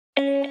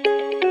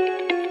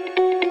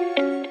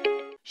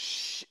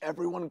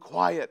everyone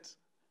quiet.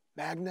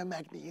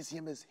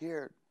 Magnesium is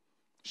here.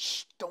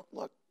 Shh, don't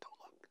look, don't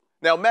look.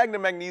 Now,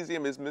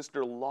 magnesium is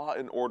Mr. Law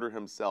and Order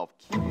himself,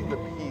 keeping the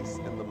peace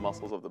in the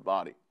muscles of the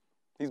body.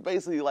 He's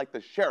basically like the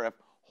sheriff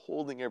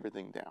holding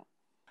everything down.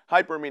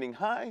 Hyper meaning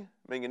high,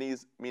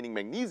 manganese meaning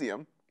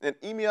magnesium, and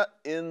emia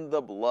in the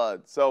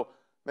blood. So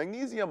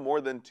magnesium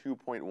more than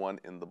 2.1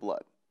 in the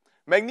blood.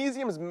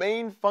 Magnesium's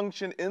main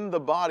function in the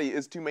body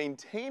is to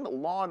maintain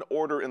law and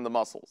order in the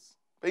muscles,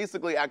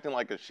 basically acting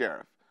like a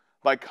sheriff,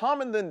 by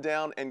calming them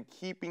down and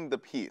keeping the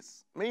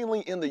peace,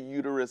 mainly in the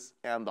uterus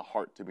and the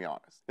heart, to be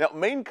honest. Now,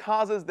 main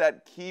causes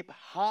that keep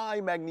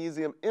high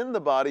magnesium in the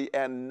body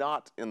and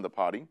not in the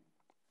body,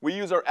 we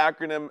use our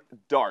acronym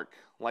DARK,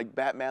 like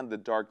Batman the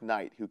Dark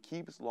Knight, who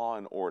keeps law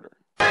and order.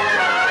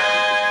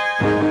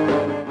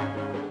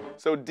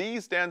 So D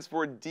stands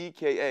for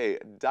DKA,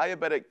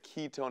 diabetic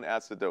ketone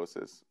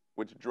acidosis,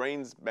 which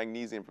drains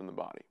magnesium from the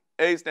body.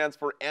 A stands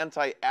for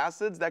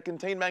antacids that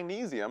contain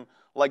magnesium,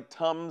 like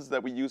Tums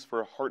that we use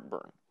for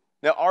heartburn.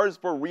 Now R is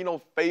for renal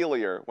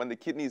failure, when the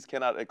kidneys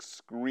cannot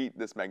excrete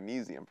this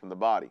magnesium from the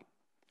body.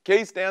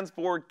 K stands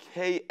for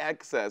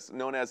K-excess,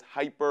 known as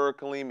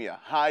hyperkalemia,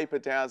 high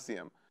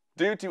potassium,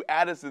 due to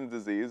Addison's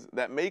disease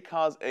that may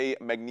cause a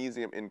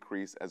magnesium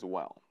increase as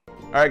well.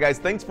 Alright guys,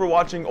 thanks for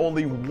watching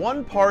only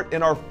one part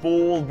in our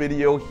full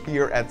video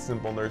here at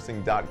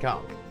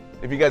simplenursing.com.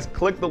 If you guys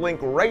click the link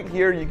right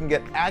here, you can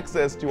get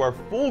access to our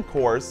full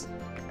course,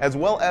 as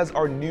well as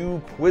our new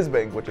quiz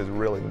bank, which is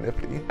really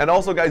nifty. And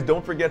also guys,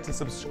 don't forget to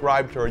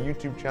subscribe to our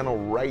YouTube channel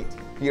right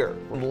here.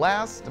 And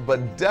last,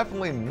 but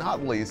definitely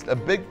not least, a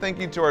big thank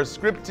you to our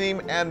script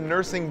team and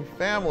nursing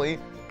family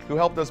who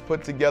helped us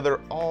put together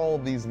all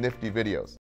these nifty videos.